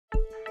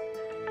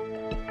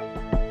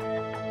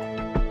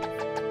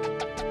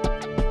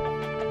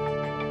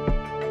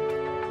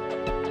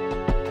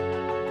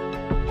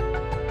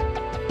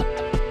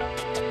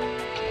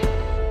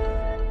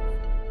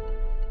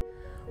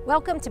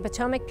Welcome to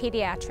POTOMAC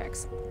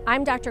Pediatrics.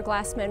 I'm Dr.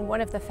 Glassman,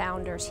 one of the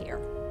founders here.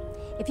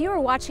 If you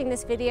are watching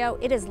this video,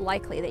 it is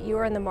likely that you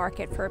are in the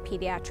market for a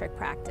pediatric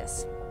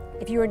practice.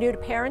 If you are new to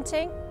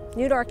parenting,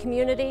 new to our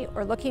community,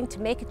 or looking to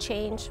make a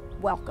change,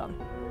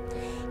 welcome.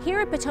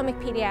 Here at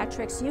POTOMAC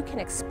Pediatrics, you can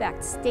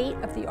expect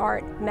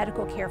state-of-the-art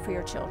medical care for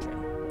your children.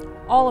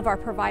 All of our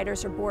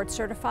providers are board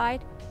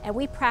certified, and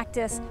we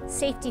practice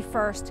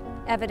safety-first,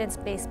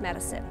 evidence-based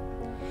medicine.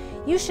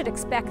 You should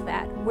expect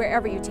that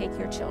wherever you take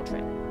your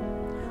children.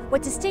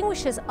 What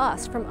distinguishes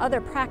us from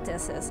other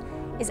practices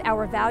is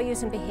our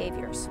values and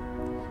behaviors.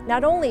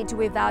 Not only do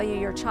we value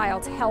your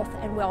child's health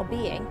and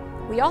well-being,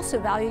 we also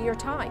value your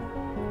time.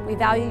 We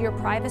value your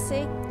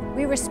privacy,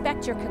 we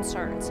respect your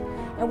concerns,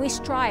 and we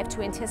strive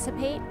to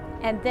anticipate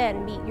and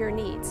then meet your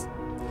needs.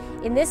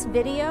 In this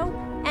video,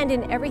 and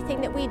in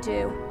everything that we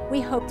do, we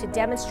hope to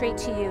demonstrate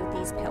to you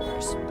these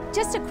pillars.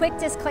 Just a quick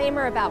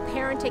disclaimer about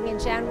parenting in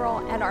general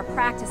and our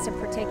practice in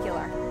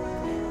particular.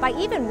 By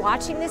even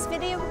watching this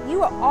video,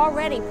 you are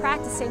already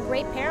practicing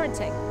great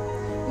parenting.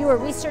 You are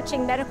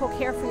researching medical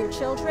care for your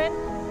children,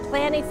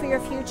 planning for your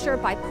future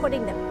by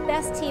putting the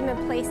best team in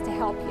place to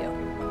help you.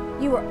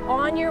 You are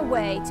on your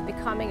way to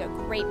becoming a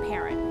great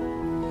parent.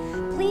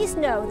 Please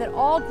know that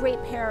all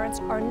great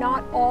parents are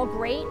not all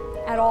great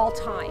at all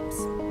times.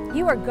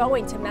 You are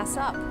going to mess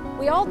up.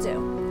 We all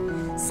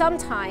do.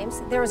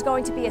 Sometimes there is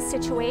going to be a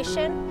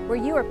situation where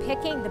you are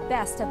picking the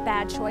best of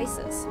bad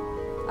choices.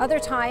 Other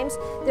times,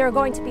 there are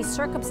going to be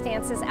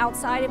circumstances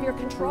outside of your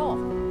control.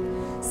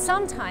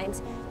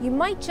 Sometimes, you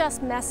might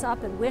just mess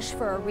up and wish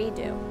for a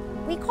redo.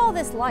 We call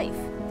this life.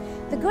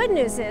 The good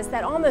news is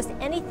that almost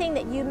anything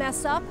that you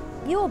mess up,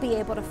 you will be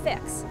able to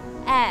fix,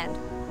 and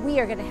we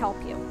are going to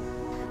help you.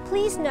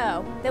 Please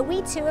know that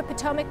we too at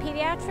POTOMAC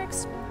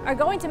Pediatrics are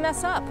going to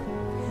mess up.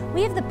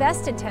 We have the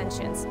best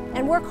intentions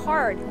and work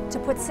hard to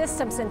put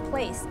systems in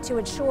place to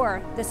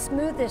ensure the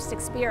smoothest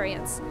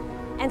experience,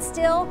 and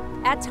still,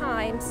 at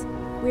times,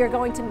 we are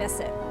going to miss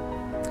it.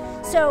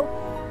 So,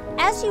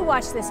 as you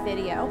watch this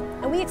video,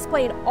 and we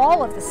explain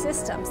all of the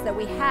systems that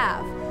we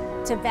have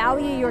to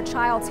value your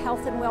child's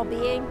health and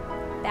well-being,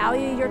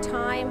 value your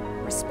time,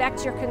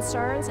 respect your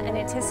concerns, and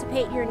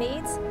anticipate your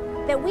needs,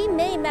 that we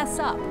may mess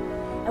up,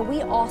 and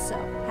we also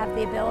have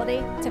the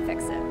ability to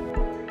fix it.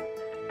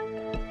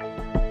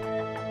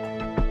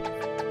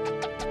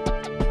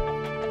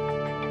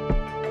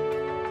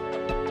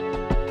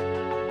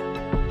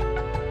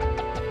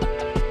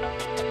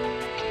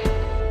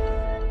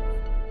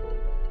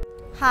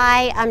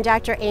 Hi, I'm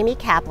Dr. Amy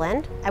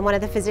Kaplan. I'm one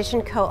of the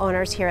physician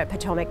co-owners here at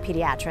POTOMAC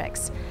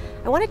Pediatrics.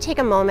 I want to take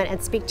a moment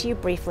and speak to you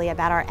briefly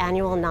about our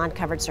annual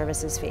non-covered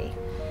services fee.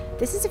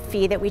 This is a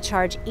fee that we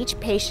charge each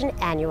patient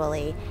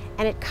annually,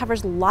 and it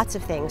covers lots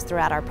of things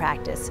throughout our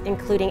practice,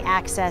 including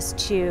access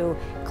to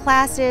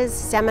classes,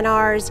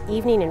 seminars,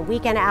 evening and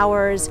weekend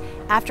hours,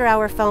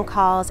 after-hour phone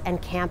calls, and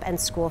camp and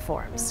school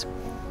forums.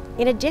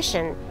 In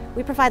addition,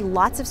 we provide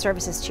lots of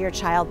services to your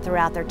child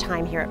throughout their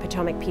time here at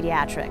POTOMAC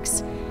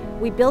Pediatrics.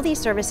 We bill these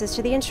services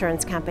to the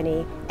insurance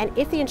company, and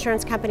if the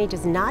insurance company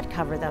does not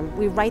cover them,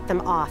 we write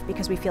them off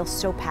because we feel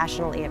so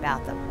passionately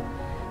about them.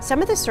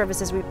 Some of the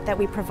services that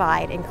we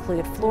provide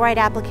include fluoride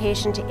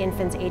application to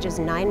infants ages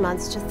 9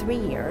 months to 3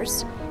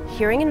 years,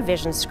 hearing and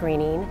vision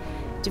screening,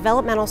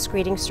 developmental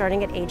screening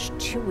starting at age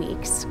 2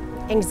 weeks,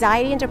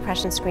 anxiety and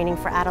depression screening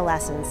for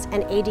adolescents,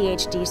 and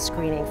ADHD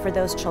screening for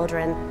those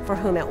children for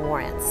whom it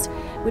warrants.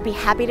 We'd be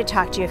happy to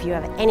talk to you if you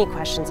have any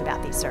questions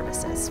about these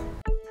services.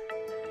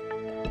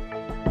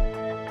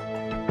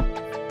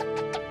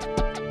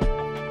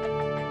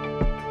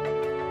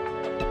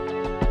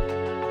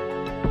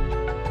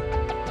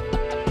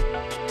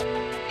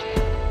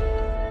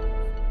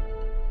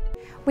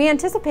 We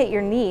anticipate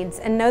your needs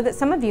and know that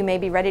some of you may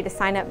be ready to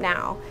sign up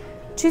now.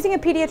 Choosing a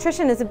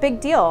pediatrician is a big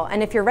deal,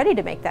 and if you're ready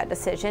to make that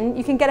decision,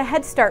 you can get a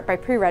head start by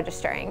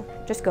pre-registering.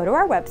 Just go to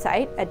our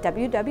website at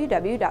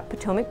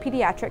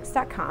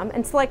www.potomacpediatrics.com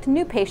and select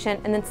New Patient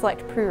and then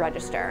select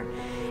Pre-register.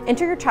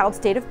 Enter your child's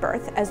date of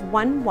birth as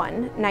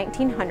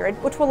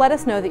 1/1/1900, which will let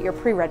us know that you're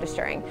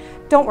pre-registering.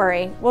 Don't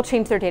worry, we'll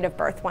change their date of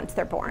birth once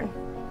they're born.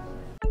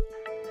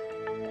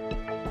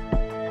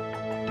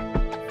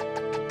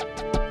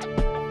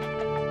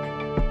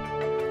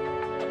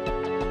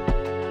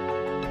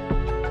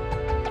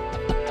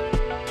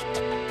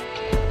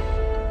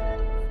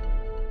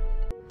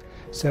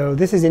 So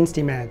this is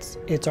InstyMeds.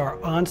 It's our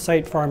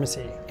on-site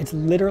pharmacy. It's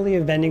literally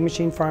a vending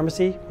machine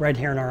pharmacy right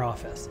here in our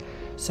office.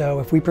 So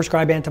if we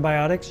prescribe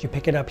antibiotics, you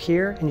pick it up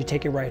here and you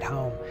take it right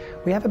home.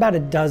 We have about a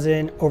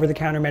dozen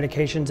over-the-counter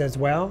medications as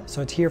well,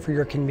 so it's here for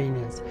your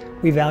convenience.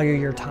 We value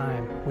your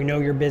time. We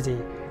know you're busy.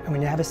 And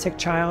when you have a sick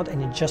child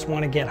and you just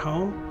want to get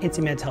home,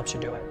 InstyMeds helps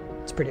you do it.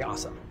 It's pretty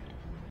awesome.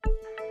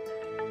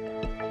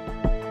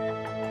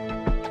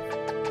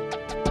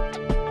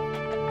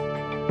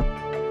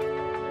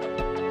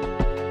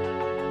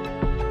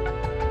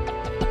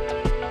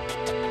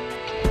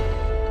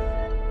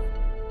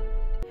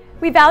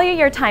 We value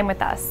your time with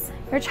us.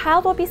 Your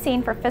child will be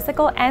seen for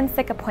physical and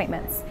sick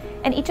appointments.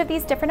 and each of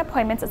these different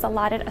appointments is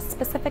allotted a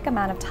specific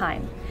amount of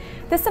time.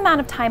 This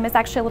amount of time is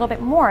actually a little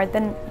bit more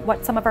than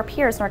what some of our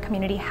peers in our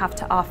community have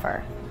to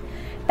offer.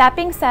 That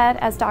being said,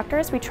 as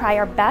doctors, we try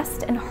our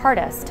best and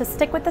hardest to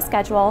stick with the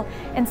schedule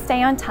and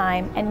stay on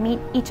time and meet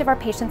each of our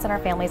patients and our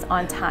families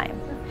on time.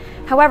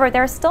 However,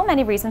 there are still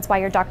many reasons why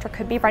your doctor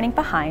could be running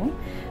behind.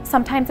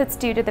 Sometimes it's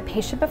due to the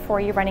patient before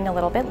you running a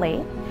little bit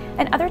late,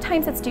 and other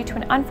times it's due to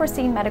an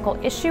unforeseen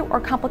medical issue or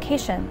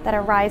complication that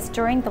arise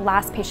during the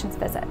last patient's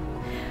visit.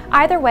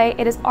 Either way,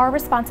 it is our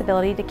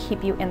responsibility to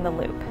keep you in the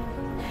loop.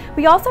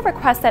 We also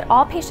request that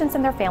all patients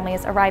and their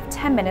families arrive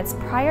 10 minutes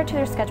prior to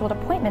their scheduled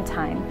appointment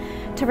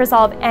time to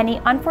resolve any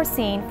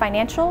unforeseen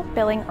financial,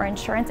 billing, or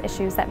insurance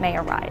issues that may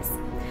arise.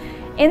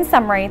 In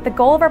summary, the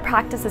goal of our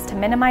practice is to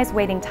minimize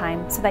waiting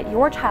time so that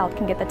your child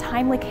can get the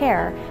timely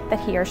care that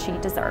he or she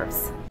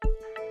deserves.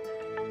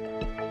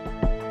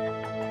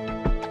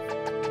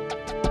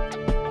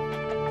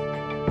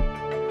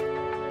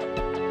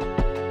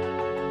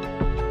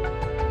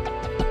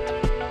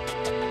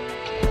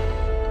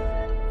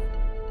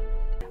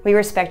 We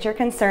respect your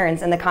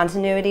concerns, and the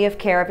continuity of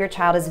care of your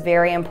child is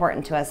very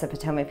important to us at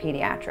Potomac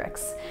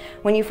Pediatrics.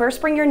 When you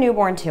first bring your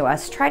newborn to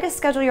us, try to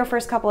schedule your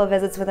first couple of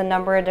visits with a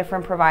number of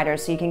different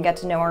providers so you can get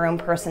to know our own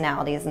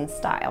personalities and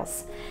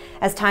styles.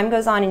 As time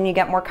goes on and you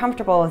get more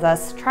comfortable with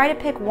us, try to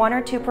pick 1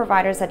 or 2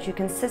 providers that you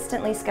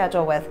consistently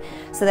schedule with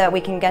so that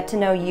we can get to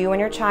know you and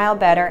your child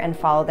better and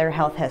follow their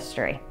health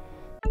history.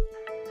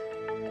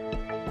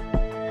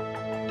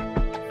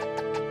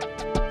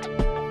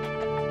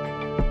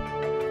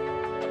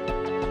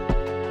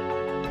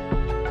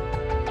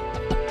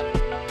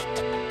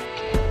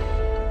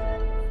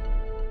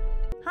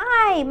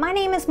 Hi, my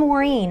name is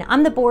Maureen.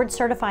 I'm the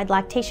board-certified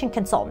lactation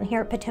consultant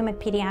here at Potomac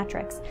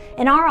Pediatrics.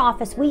 In our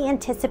office, we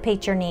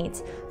anticipate your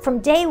needs. From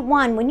day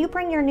one, when you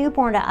bring your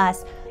newborn to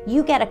us,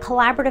 you get a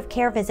collaborative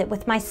care visit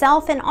with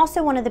myself and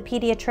also one of the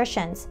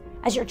pediatricians.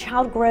 As your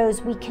child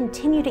grows, we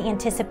continue to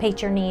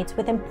anticipate your needs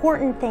with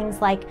important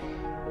things like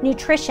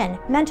nutrition,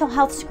 mental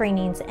health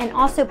screenings, and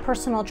also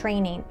personal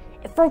training.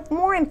 For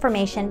more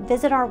information,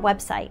 visit our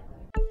website.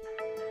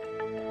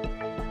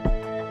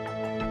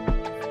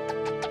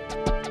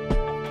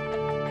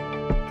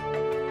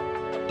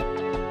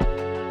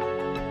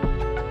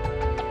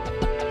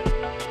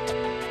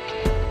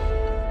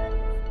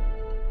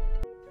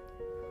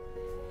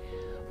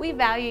 We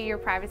value your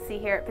privacy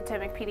here at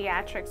Potomac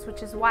Pediatrics,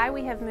 which is why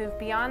we have moved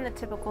beyond the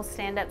typical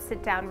stand-up,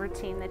 sit-down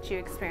routine that you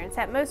experience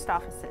at most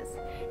offices.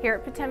 Here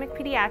at Potomac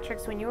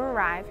Pediatrics, when you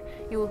arrive,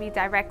 you will be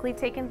directly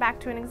taken back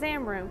to an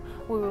exam room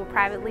where we will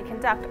privately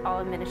conduct all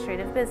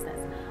administrative business,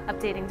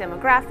 updating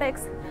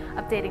demographics,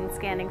 updating and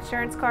scanning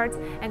insurance cards,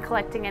 and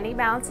collecting any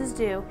balances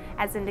due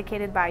as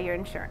indicated by your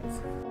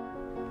insurance.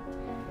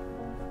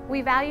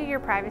 We value your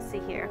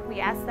privacy here. We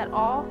ask that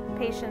all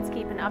patients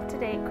keep an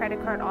up-to-date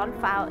credit card on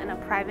file in a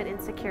private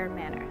and secure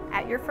manner.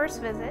 At your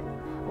first visit,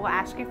 we'll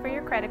ask you for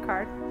your credit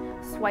card,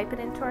 swipe it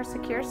into our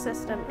secure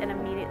system, and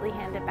immediately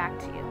hand it back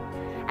to you.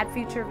 At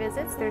future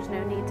visits, there's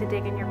no need to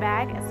dig in your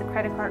bag, as the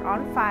credit card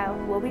on file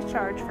will be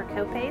charged for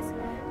co-pays,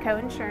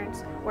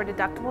 co-insurance, or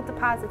deductible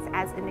deposits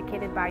as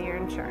indicated by your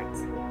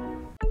insurance.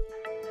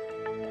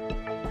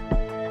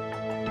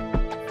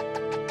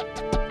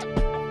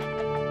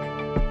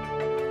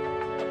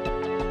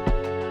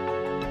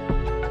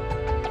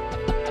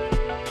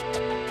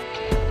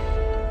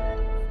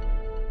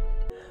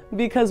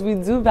 Because we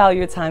do value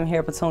your time here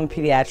at Potomac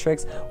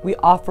Pediatrics, we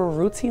offer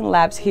routine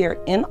labs here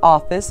in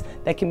office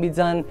that can be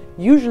done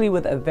usually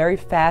with a very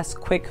fast,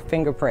 quick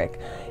finger prick.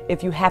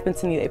 If you happen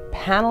to need a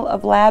panel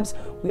of labs,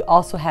 we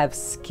also have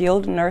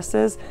skilled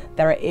nurses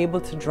that are able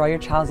to draw your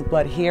child's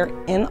blood here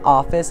in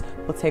office.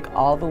 We'll take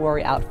all the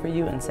worry out for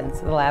you and send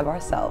to the lab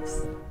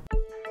ourselves.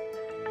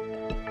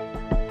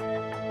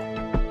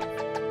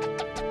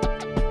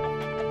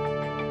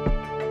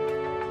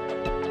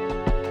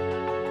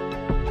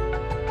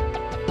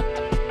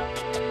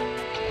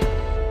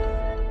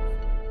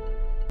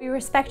 We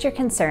respect your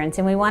concerns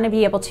and we want to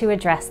be able to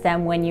address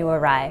them when you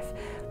arrive.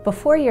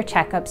 Before your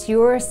checkups, you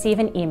will receive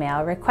an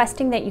email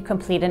requesting that you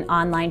complete an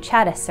online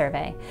CHADIS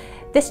survey.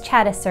 This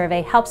CHADIS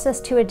survey helps us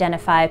to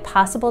identify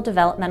possible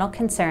developmental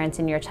concerns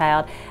in your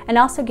child and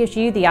also gives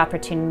you the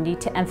opportunity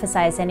to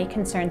emphasize any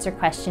concerns or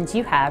questions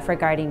you have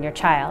regarding your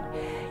child.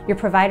 Your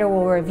provider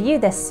will review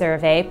this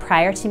survey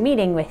prior to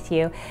meeting with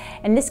you,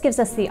 and this gives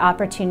us the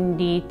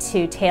opportunity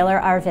to tailor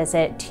our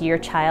visit to your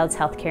child's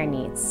healthcare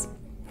needs.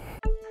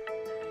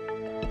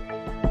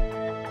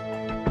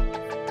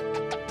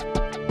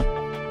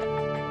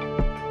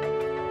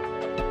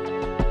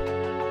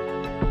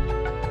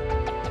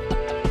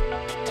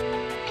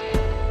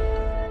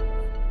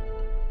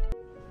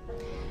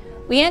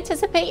 We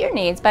anticipate your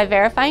needs by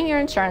verifying your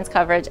insurance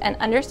coverage and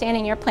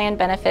understanding your plan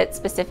benefits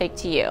specific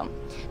to you.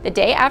 The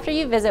day after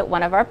you visit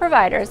one of our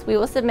providers, we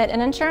will submit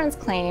an insurance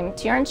claim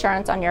to your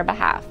insurance on your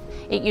behalf.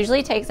 It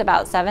usually takes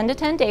about 7 to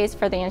 10 days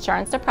for the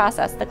insurance to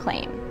process the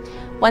claim.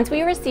 Once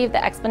we receive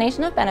the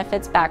explanation of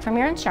benefits back from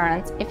your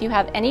insurance, if you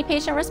have any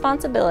patient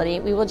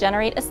responsibility, we will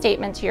generate a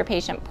statement to your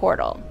patient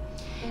portal.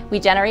 We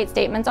generate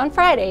statements on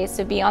Fridays,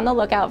 so be on the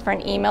lookout for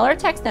an email or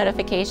text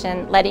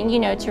notification letting you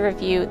know to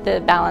review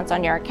the balance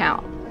on your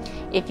account.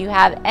 If you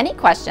have any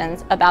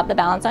questions about the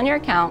balance on your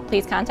account,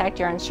 please contact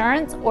your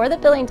insurance or the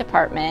billing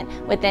department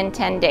within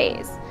 10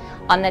 days.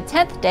 On the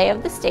 10th day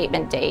of the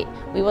statement date,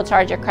 we will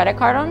charge your credit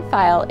card on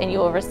file and you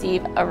will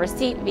receive a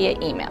receipt via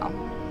email.